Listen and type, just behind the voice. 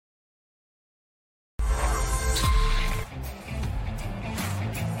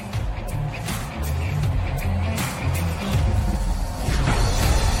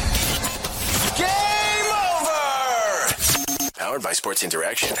Powered by Sports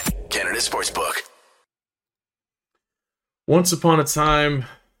Interaction, Canada Sportsbook. Once upon a time,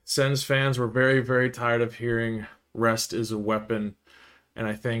 Sens fans were very, very tired of hearing rest is a weapon. And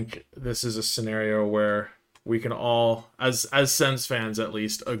I think this is a scenario where we can all, as Sens fans at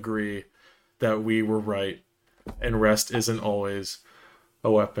least, agree that we were right and rest isn't always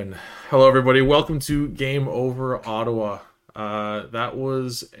a weapon. Hello, everybody. Welcome to Game Over Ottawa. That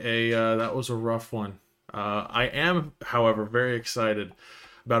was a rough one. I am, however, very excited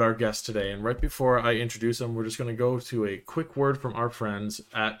about our guest today. And right before I introduce him, we're just going to go to a quick word from our friends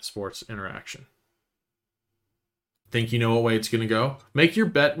at Sports Interaction. Think you know what way it's going to go? Make your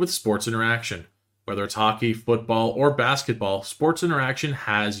bet with Sports Interaction. Whether it's hockey, football, or basketball, Sports Interaction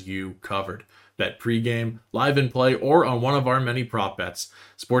has you covered. Bet pregame, live in play, or on one of our many prop bets.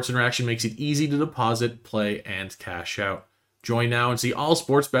 Sports Interaction makes it easy to deposit, play, and cash out. Join now and see all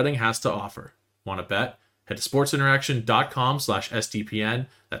sports betting has to offer. Want to bet? Head to sportsinteraction.com/SDPN.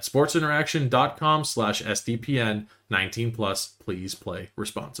 That's sportsinteraction.com/SDPN. 19 plus. Please play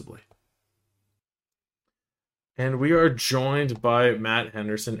responsibly. And we are joined by Matt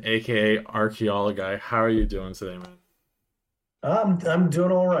Henderson, aka Archaeologuy. How are you doing today, man? I'm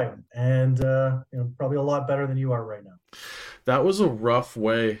doing all right, and probably a lot better than you are right now. That was a rough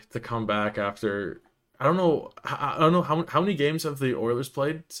way to come back after. I don't know how many games have the Oilers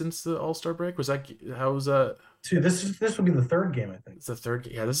played since the All-Star break? How was that? This would be the third game, I think. It's the third.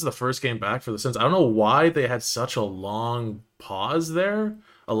 Yeah, this is the first game back for the Sens. I don't know why they had such a long pause there,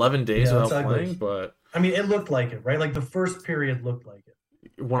 11 days without playing, but I mean, it looked like it, right? Like the first period looked like it.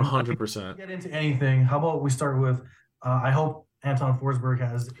 100%. Get into anything. How about we start with? I hope Anton Forsberg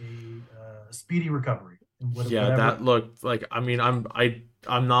has a speedy recovery. Yeah, that looked like. I mean, I'm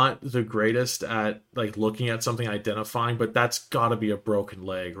not the greatest at like looking at something, identifying, but that's got to be a broken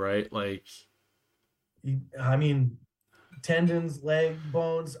leg, right? Like, I mean, tendons, leg,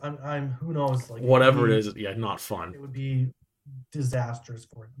 bones. I'm who knows? Like whatever it is, yeah, not fun. It would be disastrous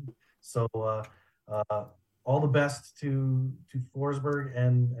for him. So, all the best to Forsberg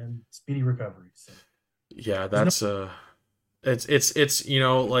and speedy recovery. So. Yeah, that's it's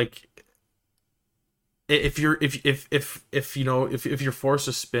like. If you're forced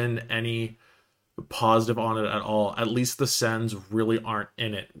to spin any positive on it at all, at least the Sens really aren't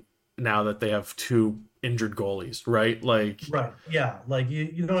in it now that they have two injured goalies, right? Like, right, yeah, like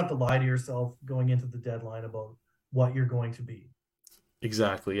you don't have to lie to yourself going into the deadline about what you're going to be.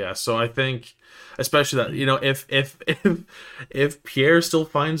 Exactly, yeah. So I think, especially that if Pierre still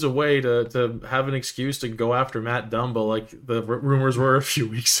finds a way to have an excuse to go after Matt Dumba, like the rumors were a few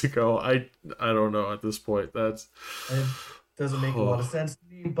weeks ago, I don't know at this point. It doesn't make a lot of sense to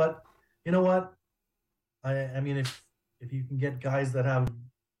me. But you know what? I mean, if you can get guys that have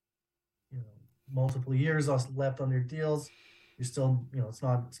multiple years left on their deals, you're still it's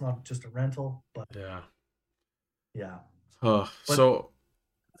not just a rental, but yeah. So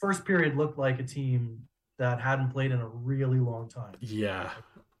first period looked like a team that hadn't played in a really long time. Yeah.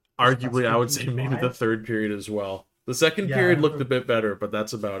 Arguably, I would say maybe the third period as well. The second period looked a bit better, but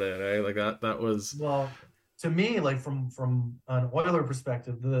that's about it, eh? Like that was... Well, to me, like from an Oiler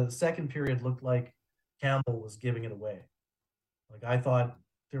perspective, the second period looked like Campbell was giving it away. Like I thought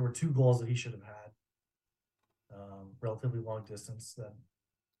there were two goals that he should have had. Relatively long distance. That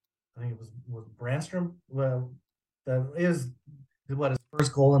I think it was Brandstrom. Well, that is his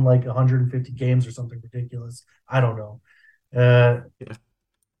first goal in like 150 games or something ridiculous. I don't know.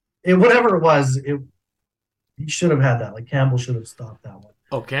 Whatever it was, he should have had that. Like Campbell should have stopped that one.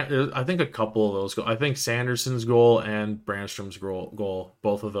 I think a couple of those. I think Sanderson's goal and Brandstrom's goal,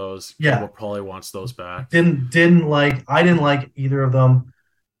 both of those. Yeah, Campbell probably wants those back. I didn't like either of them.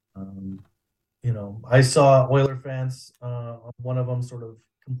 I saw Oiler fans, one of them sort of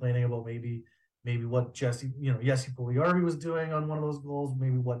complaining about maybe what Jesse Puljujarvi was doing on one of those goals,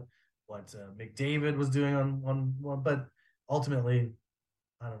 maybe what McDavid was doing on one, but ultimately,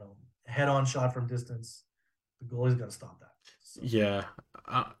 I don't know, head-on shot from distance, the goalie's got to stop that. So, yeah,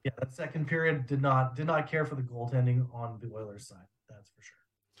 that second period did not care for the goaltending on the Oilers side. That's for sure.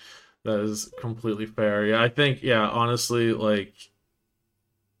 That is completely fair. Yeah, I think honestly, like.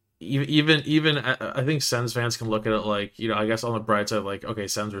 Even I think Sens fans can look at it like, I guess on the bright side, like, okay,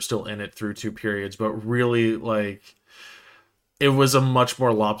 Sens were still in it through two periods, but really, like, it was a much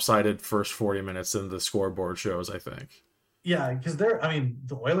more lopsided first 40 minutes than the scoreboard shows, I think. Yeah, because the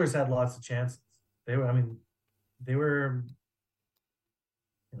Oilers had lots of chances. There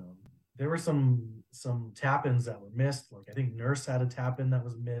were some tap-ins that were missed. Like I think Nurse had a tap-in that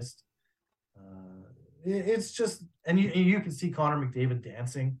was missed. It's just, and you can see Connor McDavid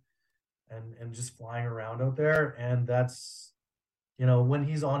dancing and just flying around out there, and that's when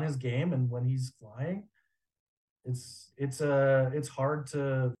he's on his game and when he's flying, it's hard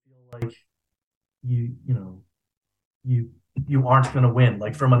to feel like you know you you aren't going to win.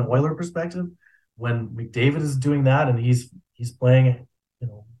 Like from an Oiler perspective, when McDavid is doing that and he's playing,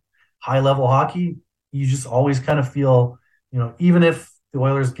 high level hockey, you just always kind of feel, even if the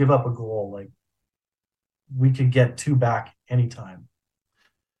Oilers give up a goal, like we could get two back anytime.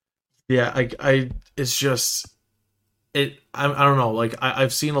 Yeah, it's just I don't know. Like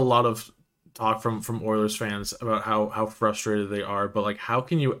I've seen a lot of talk from Oilers fans about how frustrated they are, but like how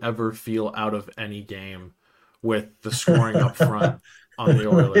can you ever feel out of any game with the scoring up front on the It's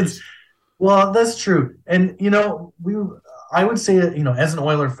Oilers? Well, that's true. And I would say that, as an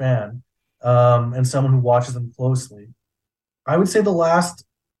Oiler fan, and someone who watches them closely, I would say the last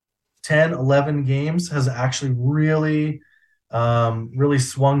 10, 11 games has actually really really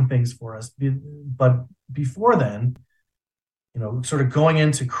swung things for us. But before then, sort of going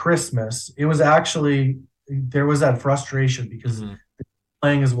into Christmas, it was actually there was that frustration because Mm-hmm. they're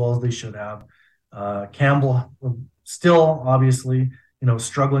playing as well as they should have. Campbell still obviously,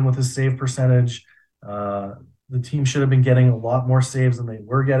 struggling with his save percentage. The team should have been getting a lot more saves than they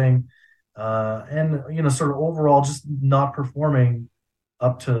were getting, and sort of overall just not performing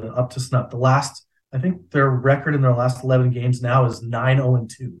up to snuff. I think their record in their last 11 games now is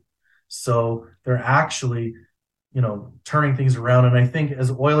 9-0-2. So they're actually, turning things around. And I think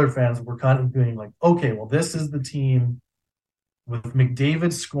as Oiler fans, we're kind of being like, okay, well, this is the team with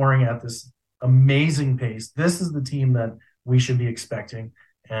McDavid scoring at this amazing pace. This is the team that we should be expecting.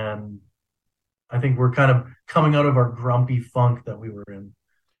 And I think we're kind of coming out of our grumpy funk that we were in.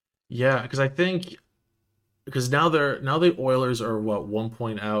 Yeah, because now the Oilers are what 1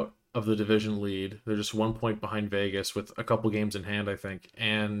 point out of the division lead. They're just 1 point behind Vegas with a couple games in hand, I think.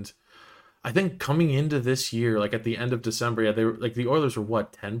 And I think coming into this year, like at the end of December, yeah, they were like the Oilers were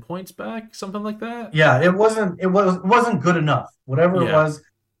what 10 points back, something like that. Yeah, it wasn't good enough. Whatever it Yeah, was,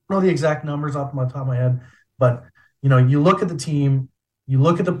 I don't know the exact numbers off my top of my head, but you look at the team, you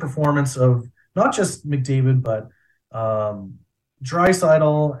look at the performance of not just McDavid, but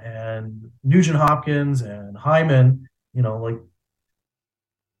Draisaitl and Nugent Hopkins and Hyman. Like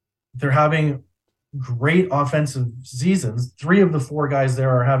they're having great offensive seasons. Three of the four guys there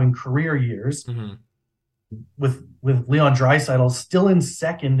are having career years. hmm With Leon Draisaitl still in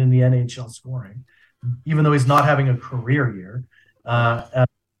second in the NHL scoring, even though he's not having a career year. yeah, Uh,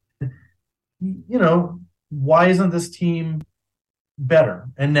 why isn't this team better?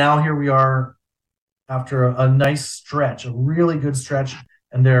 And now here we are after a nice stretch, a really good stretch,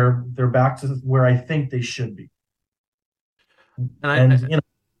 and they're back to where I think they should be. and And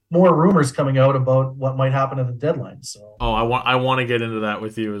more rumors coming out about what might happen at the deadline. So oh, I want to get into that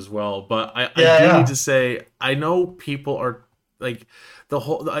with you as well, but I yeah, do need yeah, to say I know people are like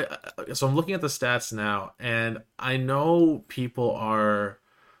so I'm looking at the stats now, and I know people are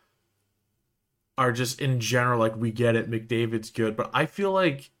just in general like we get it, McDavid's good, but I feel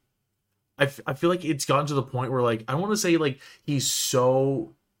like I feel like it's gotten to the point where like I want to say like he's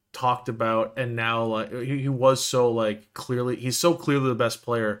so talked about and now like he was so like clearly he's so clearly the best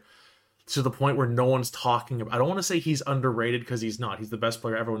player to the point where no one's talking about. I don't want to say he's underrated because he's not. He's the best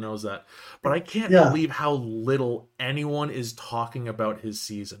player. Everyone knows that. But I can't yeah. believe how little anyone is talking about his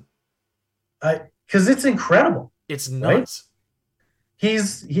season. Because it's incredible, It's right? nuts.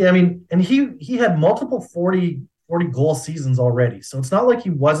 I mean, and he had multiple 40 goal seasons already. So it's not like he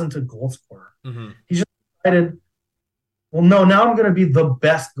wasn't a goal scorer. hmm He just decided, well, no, now I'm going to be the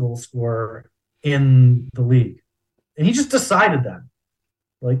best goal scorer in the league. And he just decided that.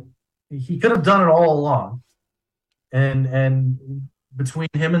 Like he could have done it all along. And between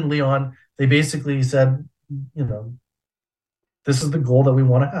him and Leon, they basically said, you know, this is the goal that we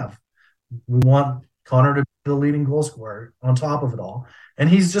want to have. We want Connor to be the leading goal scorer on top of it all. And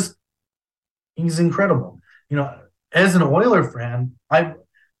he's incredible. As an Oiler fan, I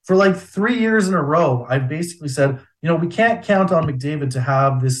for like 3 years in a row, I've basically said, we can't count on McDavid to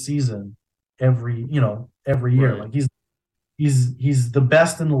have this season every year. Right. Like he's the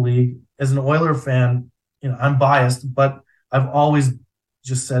best in the league. As an Oiler fan, I'm biased, but I've always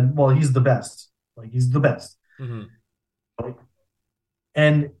just said, well, he's the best. Like he's the best. hmm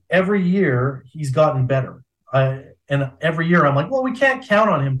And every year he's gotten better. And every year I'm like, well, we can't count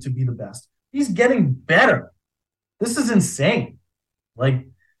on him to be the best. He's getting better. This is insane. Like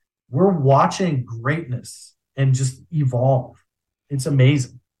we're watching greatness and just evolve. It's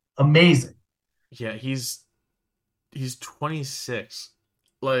amazing. Amazing. Yeah, he's 26.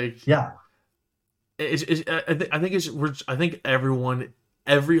 Like Yeah. I think I think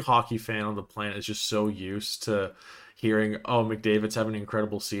every hockey fan on the planet is just so used to hearing, oh, McDavid's having an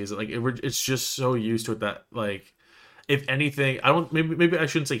incredible season. Like it's just so used to it that like, if anything, I don't. Maybe I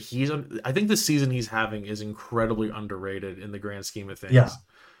shouldn't say I think the season he's having is incredibly underrated in the grand scheme of things. Yeah.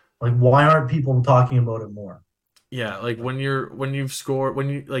 Like, why aren't people talking about it more? Yeah, like when you've scored, when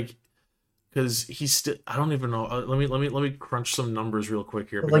you like, because he's still. I don't even know. Let me crunch some numbers real quick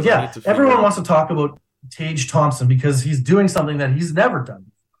here. Like, yeah, everyone wants to talk about Tage Thompson because he's doing something that he's never done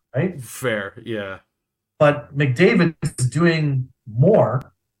before, right? Fair, yeah. But McDavid is doing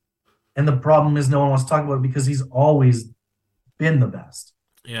more, and the problem is no one wants to talk about it because he's always been the best.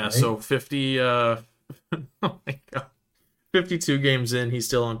 Yeah, right? so 50 oh my god. 52 games in, he's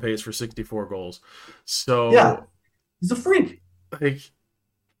still on pace for 64 goals. So yeah, he's a freak. Like,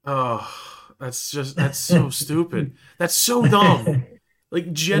 oh, that's so stupid. That's so dumb.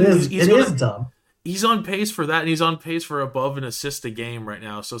 Like, genuinely, it is dumb. He's on pace for that, and he's on pace for above an assist a game right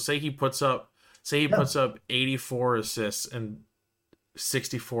now. So say he puts up 84 assists and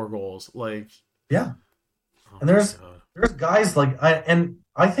 64 goals. Like, yeah. Oh, and there's guys like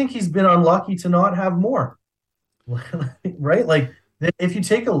I think he's been unlucky to not have more. Right? Like, if you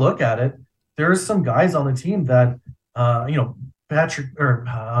take a look at it, there's some guys on the team that Patrick or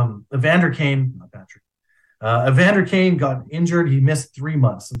Evander Kane, not Patrick. Evander Kane got injured. He missed 3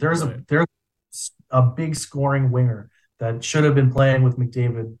 months. There's a big scoring winger that should have been playing with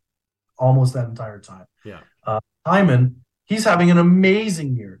McDavid almost that entire time. Yeah. Hyman, he's having an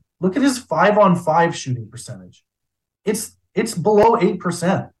amazing year. Look at his 5-on-5 shooting percentage. It's below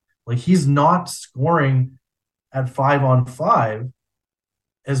 8%. Like, he's not scoring at 5-on-5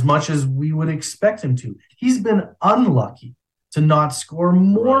 as much as we would expect him to. He's been unlucky to not score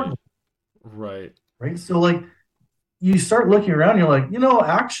more. Right. So, like, you start looking around, you're like,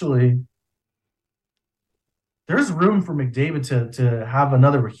 actually, there's room for McDavid to have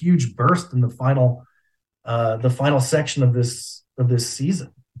another huge burst in the final section of this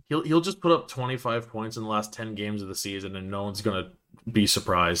season. He'll just put up 25 points in the last 10 games of the season, and no one's gonna be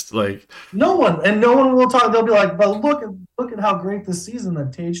surprised. Like, no one will talk. They'll be like, "Well, look at how great this season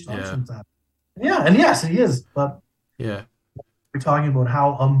that Tage Thompson's at." Yeah, and yes, he is. But yeah, we're talking about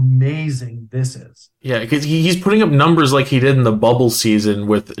how amazing this is. Yeah, because he's putting up numbers like he did in the bubble season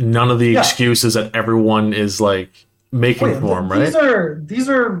with none of the excuses that everyone is like making for him. Right? These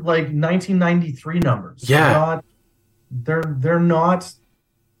are like 1993 numbers. Yeah, they're not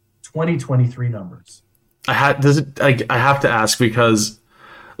 2023 numbers. I have to ask because,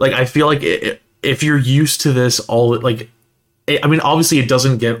 like, I feel like if you're used to this I mean, obviously it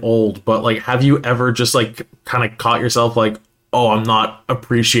doesn't get old, but like, have you ever just like kind of caught yourself like, oh, I'm not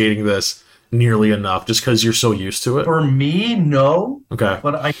appreciating this nearly enough just because you're so used to it? For me, no. Okay.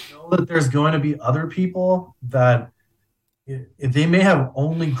 But I know that there's going to be other people that if they may have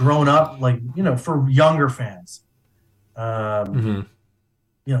only grown up, like, for younger fans.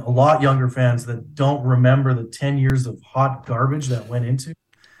 A lot younger fans that don't remember the 10 years of hot garbage that went into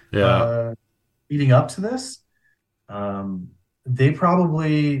leading up to this. They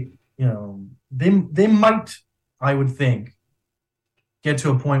probably, they might, I would think, get to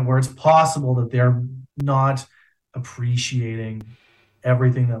a point where it's possible that they're not appreciating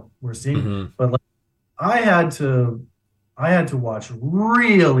everything that we're seeing. Mm-hmm. But like, I had to watch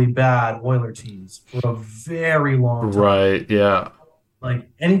really bad Oiler teams for a very long time. Right, yeah. Like,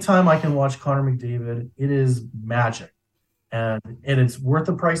 anytime I can watch Connor McDavid, it is magic. And it's worth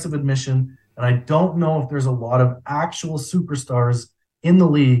the price of admission. And I don't know if there's a lot of actual superstars in the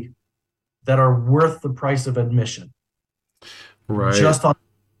league that are worth the price of admission. Right. Just on,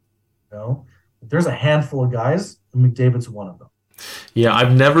 there's a handful of guys, and McDavid's one of them. Yeah, I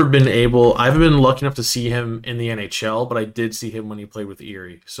haven't been lucky enough to see him in the NHL, but I did see him when he played with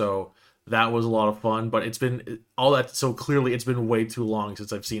Erie. So that was a lot of fun, but it's been all that. So clearly it's been way too long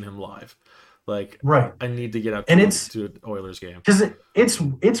since I've seen him live. Like, right. I need to get out to an Oilers game. Because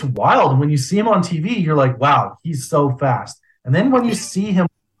it's wild. When you see him on TV, you're like, wow, he's so fast. And then when you see him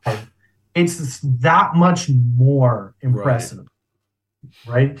live, it's that much more impressive.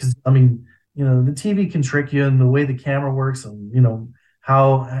 Right? Because, I mean, the TV can trick you, and the way the camera works, and,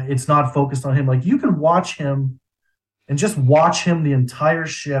 how it's not focused on him. Like, you can watch him and just watch him the entire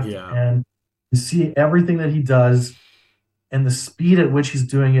shift and see everything that he does and the speed at which he's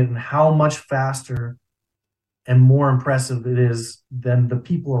doing it and how much faster and more impressive it is than the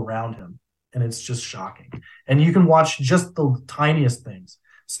people around him. And it's just shocking. And you can watch just the tiniest things.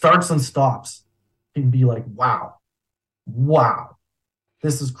 Starts and stops. You can be like, wow,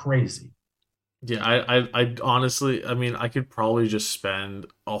 this is crazy. Yeah, I honestly, I mean, I could probably just spend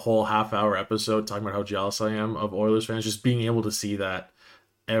a whole half-hour episode talking about how jealous I am of Oilers fans, just being able to see that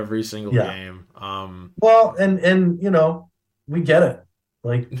every single Yeah. game. Well, and we get it.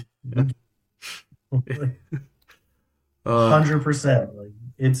 Like, uh, 100%. Like,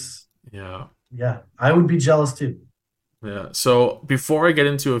 it's yeah. yeah. I would be jealous too. Yeah. So before I get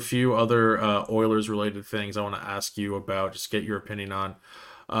into a few other Oilers related things, I want to ask you about, just get your opinion on.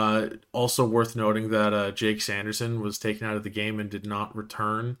 Also worth noting that Jake Sanderson was taken out of the game and did not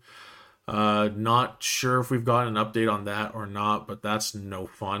return. Not sure if we've gotten an update on that or not, but that's no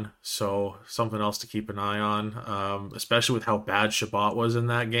fun. So something else to keep an eye on, especially with how bad Shabbat was in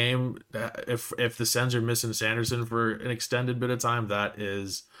that game. If the Sens are missing Sanderson for an extended bit of time, that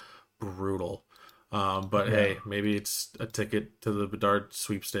is brutal. But Yeah. hey, maybe it's a ticket to the Bedard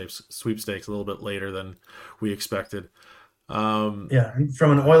sweepstakes a little bit later than we expected. Yeah, and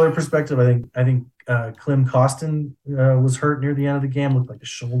from an Oiler perspective, I think Klim Kostin was hurt near the end of the game, looked like a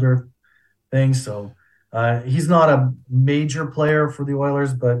shoulder thing. So he's not a major player for the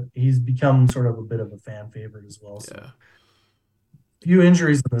Oilers, but he's become sort of a bit of a fan favorite as well. So Yeah, few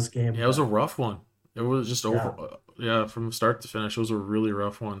injuries in this game, yeah, it was a but rough one. It was just over. yeah, Yeah, from start to finish, it was a really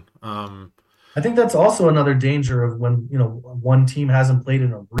rough one. I think that's also another danger of when one team hasn't played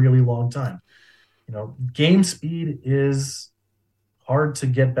in a really long time. Game speed is hard to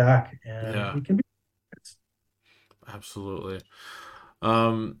get back, and Yeah, it can be. absolutely.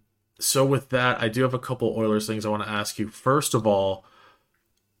 Um, so with that, I do have a couple Oilers things I want to ask you. First of all,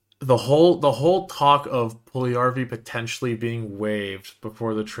 the whole talk of Puljujärvi potentially being waived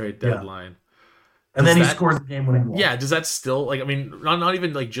before the trade Yeah, deadline. and Does then he that scores the game-winning goal. Yeah, does that still, like, I mean, not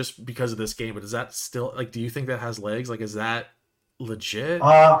even like just because of this game, but does that still, like, do you think that has legs? Like, is that legit?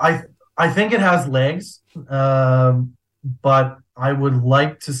 I think it has legs, but I would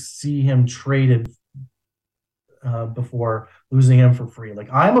like to see him traded before losing him for free.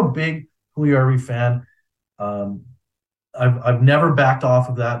 Like, I'm a big Puljujärvi fan. Um, I've never backed off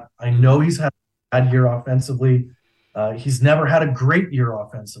of that. I know he's had a bad year offensively. He's never had a great year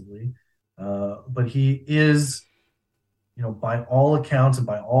offensively, but he is, by all accounts and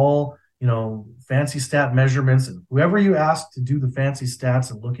by all fancy stat measurements, and whoever you ask to do the fancy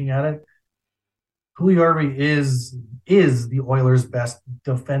stats and looking at it, Puljujärvi is the Oilers' best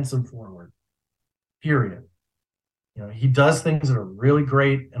defensive forward. Period. He does things that are really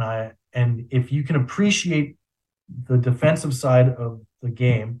great, and if you can appreciate the defensive side of the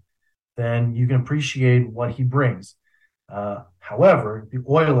game, then you can appreciate what he brings. However, the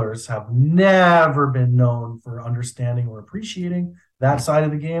Oilers have never been known for understanding or appreciating that side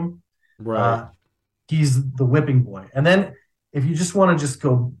of the game. Right. Uh, he's the whipping boy. And then if you just want to just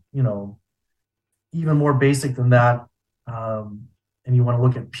go, even more basic than that, and you want to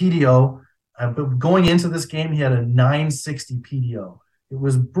look at PDO, but going into this game, he had a 960 PDO. It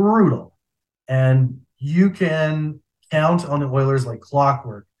was brutal. And you can count on the Oilers like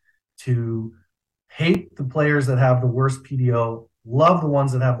clockwork to hate the players that have the worst PDO, love the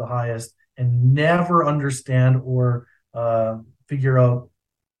ones that have the highest, and never understand or figure out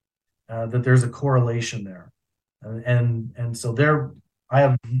that there's a correlation there. And so I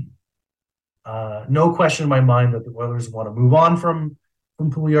have no question in my mind that the Oilers want to move on from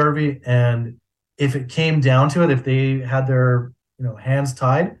Puljujärvi, and if it came down to it, if they had their hands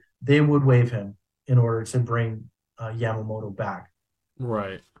tied, they would waive him in order to bring Yamamoto back.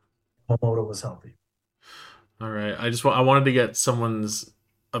 Right. Yamamoto was healthy. All right. I wanted to get someone's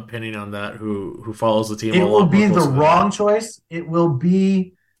opinion on that who follows the team It a will lot more be the closely than wrong me. choice. It will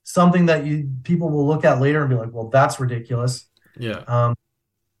be something that people will look at later and be like, well, that's ridiculous. Yeah.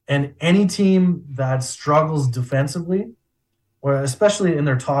 And any team that struggles defensively, or especially in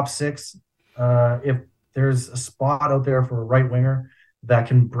their top six, if there's a spot out there for a right winger that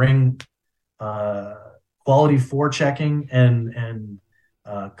can bring quality forechecking and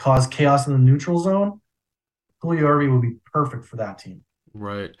cause chaos in the neutral zone, Puljujärvi would be perfect for that team.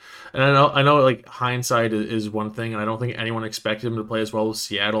 Right. And I know like hindsight is one thing, and I don't think anyone expected him to play as well with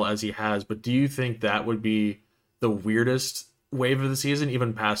Seattle as he has, but do you think that would be the weirdest wave of the season,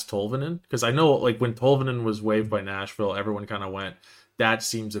 even past Tolvanen? Because I know like when Tolvanen was waived by Nashville, everyone kind of went, that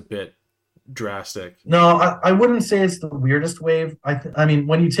seems a bit drastic. No, I wouldn't say it's the weirdest wave. I mean,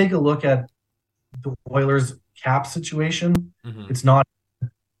 when you take a look at the Oilers' cap situation, Hmm. it's not.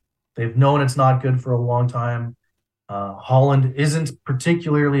 They've known it's not good for a long time. Holland isn't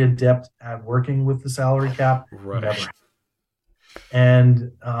particularly adept at working with the salary cap. Right. Never,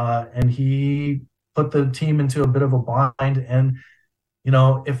 and he put the team into a bit of a bind. And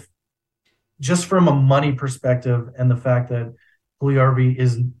if just from a money perspective, and the fact that Puljujärvi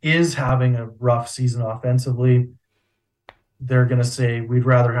is having a rough season offensively, they're going to say we'd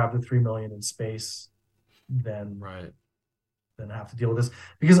rather have the $3 million in space than Right. have to deal with this.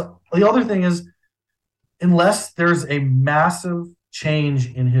 Because the other thing is, unless there's a massive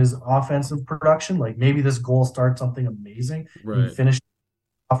change in his offensive production, like maybe this goal starts something amazing, Right. he finished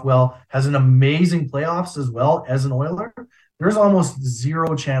off well, has an amazing playoffs as well as an Oiler, there's almost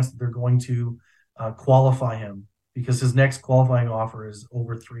zero chance that they're going to qualify him, because his next qualifying offer is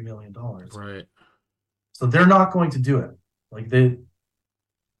over $3 million. Right. So they're not going to do it. Like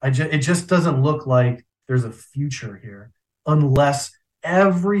it just doesn't look like there's a future here unless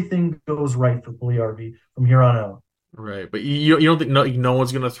everything goes right for Puljujärvi from here on out. Right, but you don't think no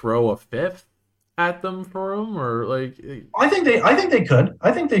one's gonna throw a fifth at them for him, or like? I think they could.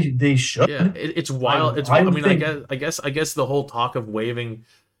 I think they should. Yeah, it's wild. I guess the whole talk of waiving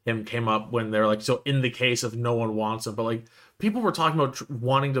him came up when they're like, so in the case of no one wants him, but like people were talking about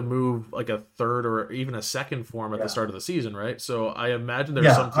wanting to move like a third or even a second for him at the start of the season, right? So I imagine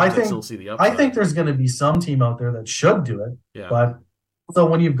there's some teams that still see the upside. I think there's going to be some team out there that should do it. Yeah. But so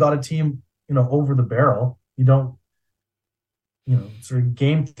when you've got a team, over the barrel, you don't, sort of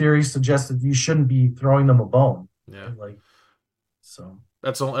game theory suggests that you shouldn't be throwing them a bone. Yeah. Like, so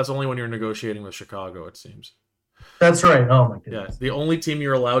that's only when you're negotiating with Chicago, it seems. That's right. Oh my goodness. Yeah, the only team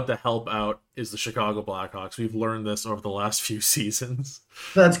you're allowed to help out is the Chicago Blackhawks. We've learned this over the last few seasons.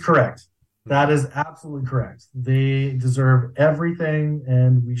 That's correct. That is absolutely correct. They deserve everything,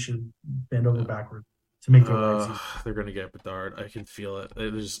 and we should bend over backward to make their lives easy. They're gonna get Bedard. I can feel it.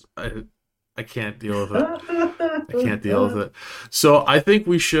 I can't deal with it. I can't deal with it. So I think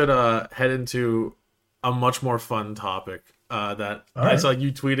we should head into a much more fun topic. That I saw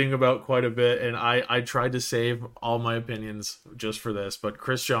you tweeting about quite a bit, and I tried to save all my opinions just for this. But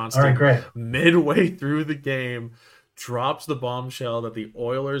Chris Johnston, midway through the game, drops the bombshell that the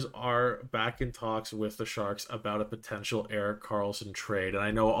Oilers are back in talks with the Sharks about a potential Erik Karlsson trade. And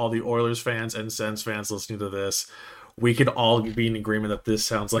I know all the Oilers fans and Sens fans listening to this, we could all be in agreement that this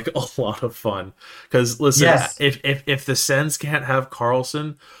sounds like a lot of fun. Because listen, if the Sens can't have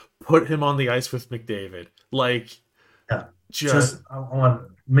Karlsson, put him on the ice with McDavid. Like, just I want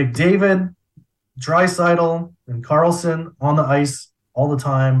McDavid, Draisaitl, and Karlsson on the ice all the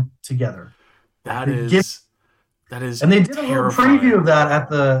time together. That is, and they did a little preview of that at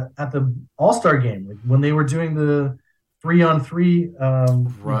the All-Star game, like when they were doing the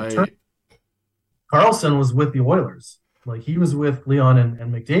 3-on-3. Right. Karlsson was with the Oilers, like he was with Leon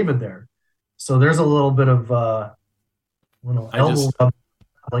and McDavid there. So there's a little bit of elbow rub,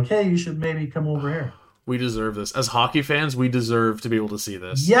 like, hey, you should maybe come over here. We deserve this. As hockey fans, we deserve to be able to see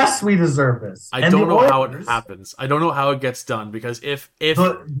this. Yes, we deserve this. I don't know how it happens. I don't know how it gets done, because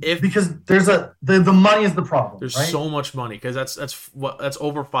because there's the money is the problem. There's right? so much money, because that's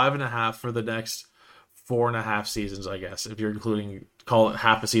over 5.5 for the next 4.5 seasons, I guess, if you're including, call it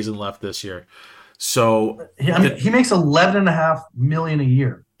half a season left this year. So he makes $11.5 million a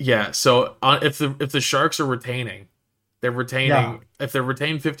year. Yeah. So if the Sharks are retaining. They're retaining. Yeah. If they're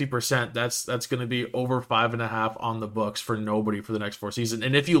retained 50%, that's going to be over 5.5 on the books for nobody for the next 4 seasons.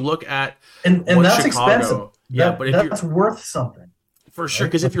 And if you look at and that's expensive. But that's worth something for sure.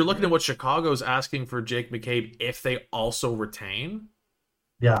 Because if you're looking at what Chicago's asking for Jake McCabe, if they also retain,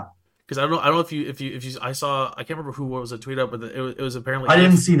 Because I don't know if you I saw, I can't remember who was a tweet up, but it was apparently I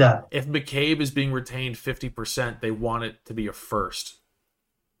didn't see that. If McCabe is being retained 50%, they want it to be a first.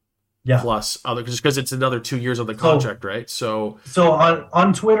 Plus other, because it's another 2 years on the contract, right? So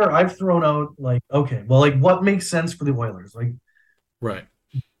on Twitter, I've thrown out like, okay, well, like what makes sense for the Oilers? Like, right.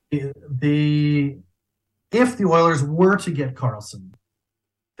 If the Oilers were to get Karlsson,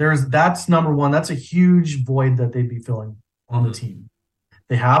 that's number one. That's a huge void that they'd be filling on the team.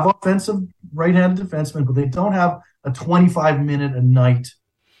 They have offensive right-handed defensemen, but they don't have a 25-minute a night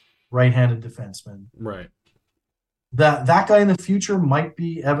right-handed defenseman. Right. That guy in the future might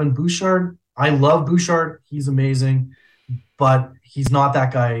be Evan Bouchard. I love Bouchard. He's amazing, but he's not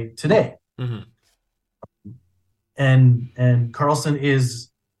that guy today. Mm-hmm. And Karlsson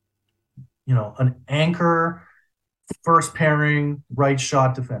is, an anchor, first pairing, right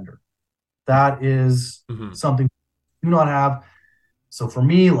shot defender. That is something we do not have. So for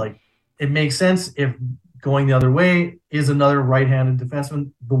me, like, it makes sense if going the other way is another right-handed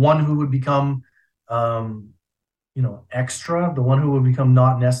defenseman, the one who would become extra, the one who would become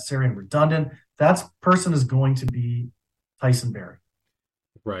not necessary and redundant. That person is going to be Tyson Barrie.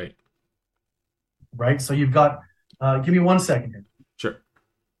 Right. Right. So you've got, give me 1 second here. Sure.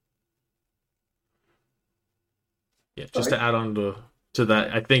 Yeah. Just to add on to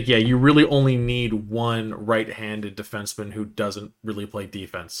that, I think, you really only need one right-handed defenseman who doesn't really play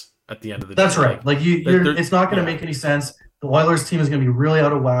defense at the end of the day. That's right. Like it's not going to make any sense. The Oilers team is going to be really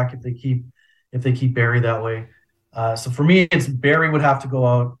out of whack if they keep Barrie that way. So for me, it's Barry would have to go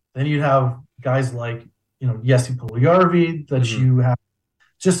out. Then you'd have guys like, Jesse Puljujarvi that Mhm. you have.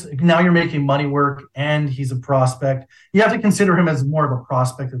 Just now you're making money work, and he's a prospect. You have to consider him as more of a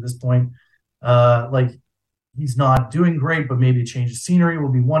prospect at this point. Like he's not doing great, but maybe a change of scenery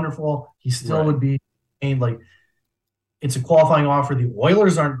will be wonderful. He still Right. would be like it's a qualifying offer the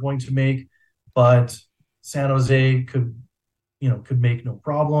Oilers aren't going to make, but San Jose could make no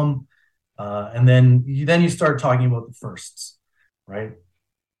problem. And then you start talking about the firsts, right?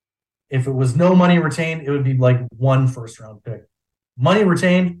 If it was no money retained, it would be like one first round pick. Money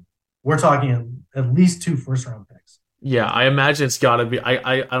retained, we're talking at least two first round picks. Yeah, I imagine it's got to be.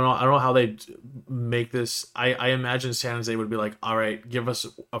 I don't know how they make this. I imagine San Jose would be like, all right, give us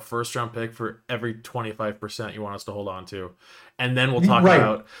a first round pick for every 25% you want us to hold on to, and then we'll talk Right.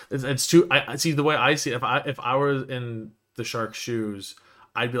 about it's too. I see the way I see it, if I was in the Sharks' shoes,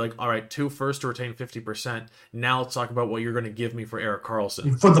 I'd be like, all right, two first to retain 50%. Now let's talk about what you're going to give me for Erik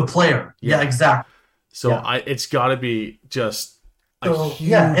Karlsson. For the player. Yeah, Yeah, exactly. so Yeah. it's got to be just a So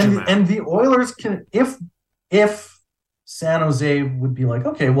yeah, huge and amount. the Oilers can if San Jose would be like,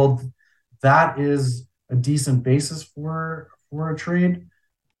 okay, well, that is a decent basis for a trade.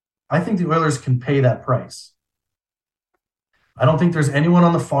 I think the Oilers can pay that price. I don't think there's anyone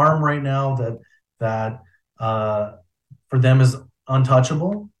on the farm right now that for them is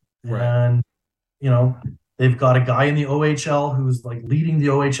untouchable. Right. And you know, they've got a guy in the OHL who's like leading the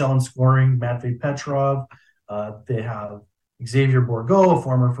OHL in scoring, Matvei Petrov. They have Xavier Bourgault, a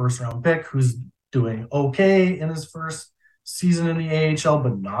former first round pick, who's doing okay in his first season in the AHL,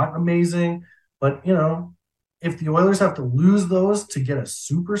 but not amazing. But if the Oilers have to lose those to get a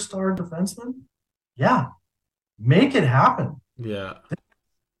superstar defenseman, yeah, make it happen. Yeah.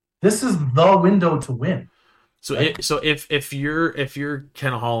 This is the window to win, So right? if you're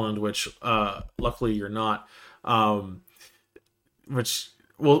Ken Holland, which luckily you're not, which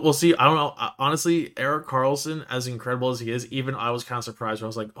we'll see. I don't know. Honestly, Erik Karlsson, as incredible as he is, even I was kind of surprised when I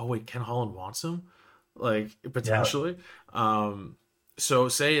was like, oh wait, Ken Holland wants him, like Yeah, potentially. So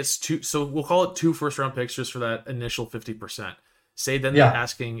say it's two. So we'll call it two first round picks just for that initial 50%. Say then the yeah,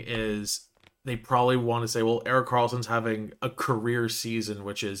 asking is they probably want to say, well, Erik Karlsson's having a career season,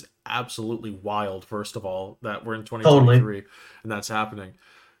 which is absolutely wild. First of all, that we're in totally. 2023 and that's happening.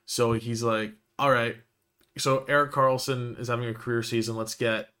 So he's like, all right, so Erik Karlsson is having a career season. Let's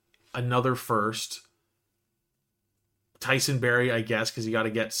get another first. Tyson Berry, I guess, because you got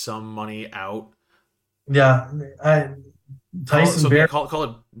to get some money out. Yeah, Call it Tyson so yeah, Bear. call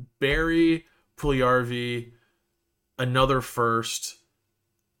it Berry, Puljujärvi, another first,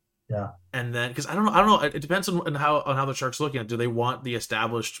 Yeah. and then because I don't know. It depends on how the Sharks looking at it. Do they want the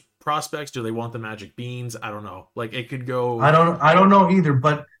established prospects? Do they want the magic beans? I don't know. Like it could I go. don't know either,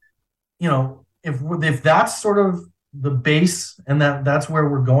 but if that's sort of the base and that's where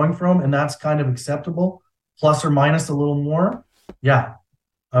we're going from and that's kind of acceptable, plus or minus a little more, yeah,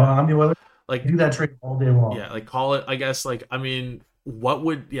 I'm the Oilers. Like Do that trade all day long. yeah, like call it. I guess like I mean, what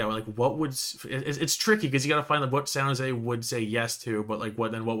would yeah like what would it's tricky because you got to find like what San Jose would say yes to, but like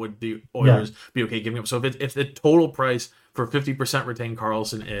what would the Yeah, Oilers be okay giving up? So if the total price for 50% retained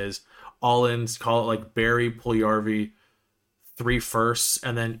Carlson is all in, call it like Barry Puljujärvi, three firsts,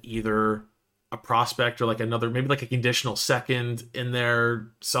 and then either a prospect or like another maybe like a conditional second in there,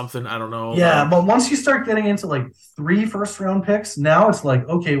 something I don't know yeah, like but once you start getting into like three first round picks, now it's like,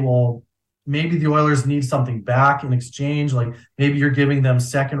 okay, well, maybe the Oilers need something back in exchange. Like maybe you're giving them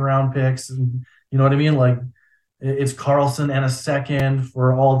second round picks, and you know what I mean? Like it's Carlson and a second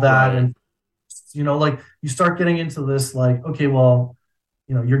for all that, right and like you start getting into this, like, okay, well,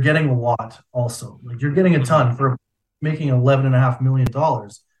 you're getting a lot also. Like you're getting a mm-hmm. ton for making $11.5 million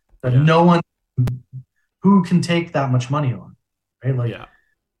that Yeah, no one who can take that much money on, right? Like, yeah.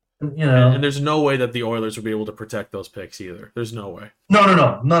 you And know, there's no way that the Oilers would be able to protect those picks either. There's no way. no, no,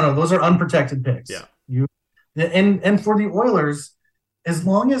 no, no, no. Those are unprotected Yeah. picks. And for the Oilers, as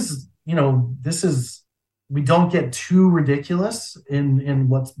long as this is we don't get too ridiculous in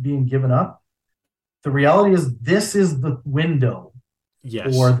what's being given up. The reality is this is the window for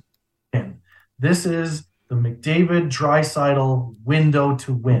Yes. the win. This is the McDavid Draisaitl window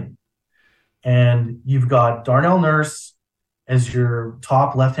to win. And you've got Darnell Nurse as your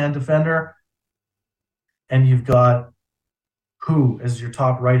top left-hand defender, and you've got who as your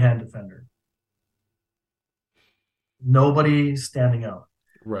top right-hand defender. Nobody standing out.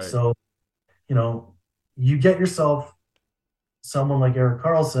 Right. So, you get yourself someone like Erik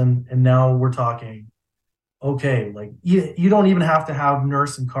Karlsson, and now we're talking, okay, like you don't even have to have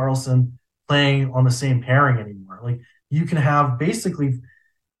Nurse and Karlsson playing on the same pairing anymore. Like you can have basically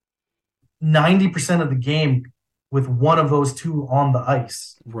 90% of the game with one of those two on the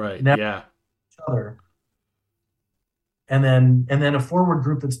ice. Right. Next Yeah. to each other. And then a forward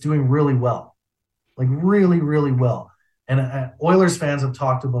group that's doing really well. Like really, really well. And Oilers fans have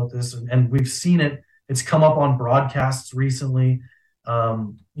talked about this, and we've seen it. It's come up on broadcasts recently.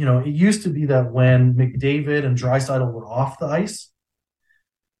 It used to be that when McDavid and Draisaitl were off the ice,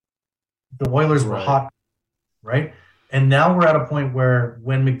 the Oilers were hot, right? And now we're at a point where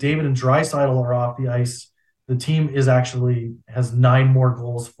when McDavid and Draisaitl are off the ice, the team has 9 more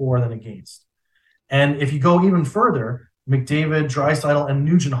goals for than against. And if you go even further, McDavid, Draisaitl, and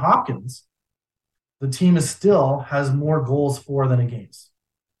Nugent Hopkins, the team still has more goals for than against.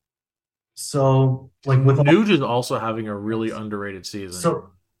 So, like with Nuge is also having a really underrated season. So,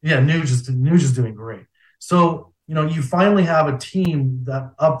 yeah, Nuge is doing great. So, you finally have a team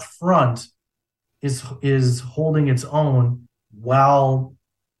that up front is holding its own while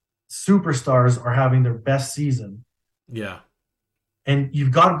superstars are having their best season. Yeah. And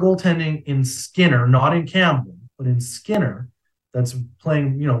you've got goaltending in Skinner, not in Campbell, but in Skinner, that's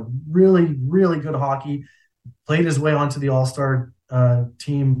playing, really, really good hockey, played his way onto the All-Star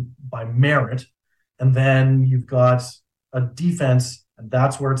team by merit. And then you've got a defense, and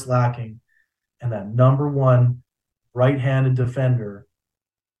that's where it's lacking. And that number one right-handed defender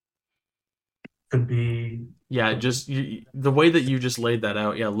could be. Yeah, just the way that you just laid that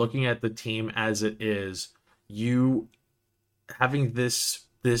out. Yeah, looking at the team as it is, you having this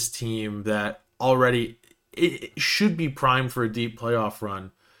team that already it should be primed for a deep playoff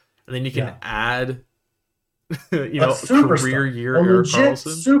run, and then you can add, career year Erik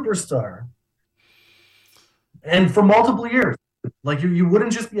Karlsson, superstar, and for multiple years. Like you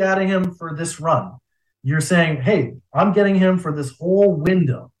wouldn't just be adding him for this run. You're saying, hey, I'm getting him for this whole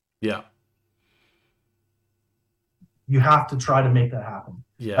window. Yeah. You have to try to make that happen.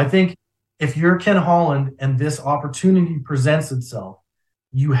 Yeah. I think if you're Ken Holland and this opportunity presents itself,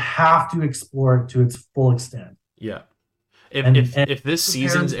 you have to explore it to its full extent. Yeah. If this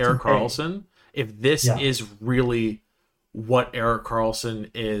season's Erik Karlsson, if this is really what Erik Karlsson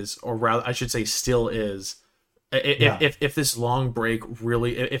is, or rather, I should say still is, if this long break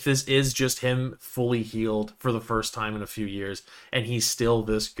really, if this is just him fully healed for the first time in a few years, and he's still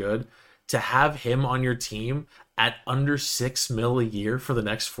this good, to have him on your team at under $6 million a year for the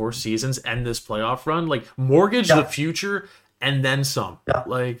next 4 seasons and this playoff run, like mortgage the future and then some. Yeah.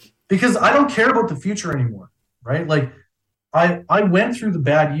 Like, because I don't care about the future anymore, right? Like I went through the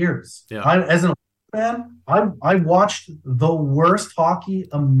bad years. Yeah. As an fan, I watched the worst hockey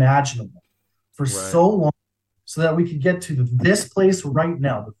imaginable for so long, so that we could get to this place right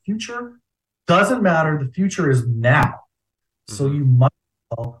now. The future doesn't matter. The future is now. So you might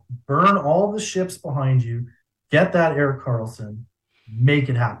well burn all the ships behind you, get that Erik Karlsson, make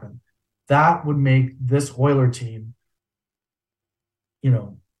it happen. That would make this Oiler team,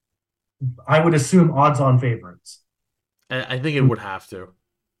 I would assume odds-on favorites. I think it would have to,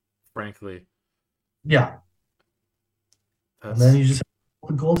 frankly. Yeah. And then you just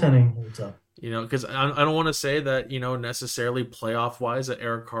have the goaltending holds up. Because I don't want to say that, necessarily playoff-wise that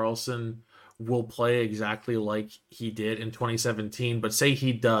Erik Karlsson will play exactly like he did in 2017, but say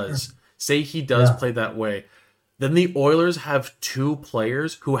he does. Say he does play that way. Then the Oilers have 2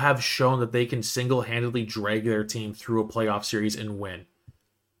 players who have shown that they can single-handedly drag their team through a playoff series and win.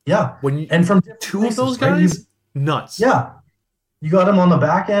 Yeah. And from 2 of those guys, nuts. Yeah. You got him on the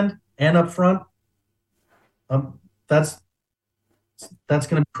back end and up front. That's going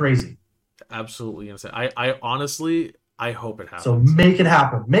to be crazy. Absolutely insane. I honestly, I hope it happens. So make it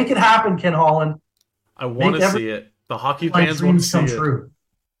happen. Make it happen, Ken Holland. I want to see it. The hockey fans want to see it. True.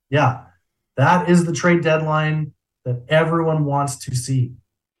 Yeah. That is the trade deadline that everyone wants to see.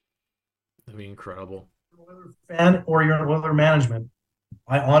 That'd be incredible. Oiler fan or your Oiler management,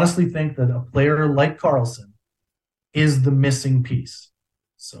 I honestly think that a player like Karlsson is the missing piece.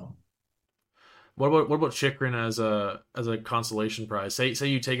 So What about Chychrun as a consolation prize? Say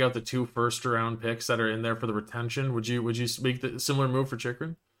you take out the 2 first-round picks that are in there for the retention. Would you make the similar move for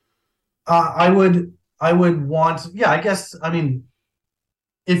Chychrun? I would want. Yeah, I guess. I mean,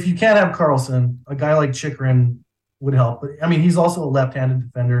 if you can't have Karlsson, a guy like Chychrun would help. But I mean, he's also a left-handed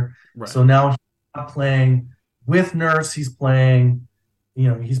defender. Right. So now he's not playing with Nurse. He's playing.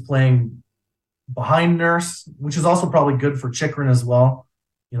 He's playing behind Nurse, which is also probably good for Chychrun as well.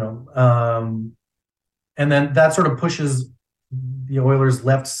 And then that sort of pushes the Oilers'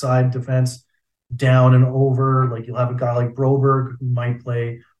 left side defense down and over. Like you'll have a guy like Broberg who might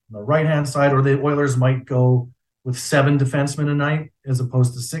play on the right-hand side, or the Oilers might go with 7 defensemen a night as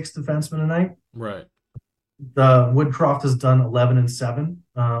opposed to 6 defensemen a night. Right. The Woodcroft has done 11-7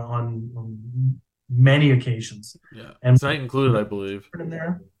 on many occasions. Yeah, and tonight included, I believe. In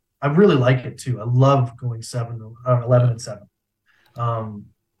there, I really like it too. I love going 11 and 7.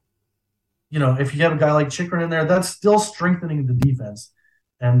 If you have a guy like Chikrin in there, that's still strengthening the defense,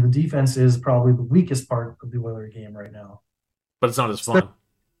 and the defense is probably the weakest part of the Oilers game right now. But it's not as fun.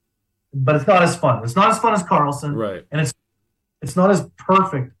 But it's not as fun. It's not as fun as Karlsson, right? And it's not as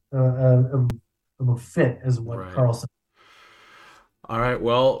perfect of a fit as what Karlsson. All right.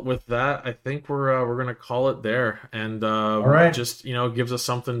 Well, with that, I think we're gonna call it there, and just gives us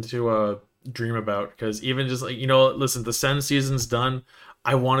something to dream about, because even just listen, the Sens season's done.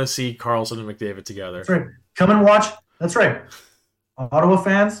 I want to see Karlsson and McDavid together. That's right. Come and watch. That's right. Ottawa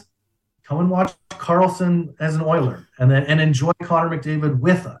fans, come and watch Karlsson as an Oiler, and enjoy Connor McDavid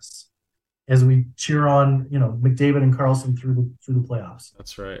with us as we cheer on McDavid and Karlsson through the playoffs.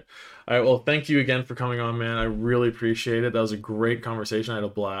 That's right. All right. Well, thank you again for coming on, man. I really appreciate it. That was a great conversation. I had a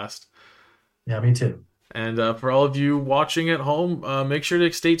blast. Yeah, me too. And for all of you watching at home, make sure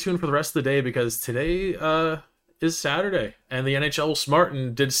to stay tuned for the rest of the day, because today is Saturday, and the NHL was smart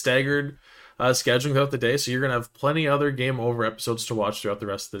and did staggered scheduling throughout the day, so you're going to have plenty other Game Over episodes to watch throughout the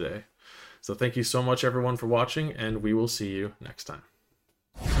rest of the day. So thank you so much, everyone, for watching, and we will see you next time.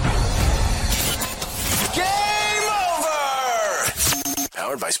 Game over!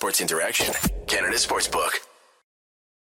 Powered by Sports Interaction, Canada Sportsbook.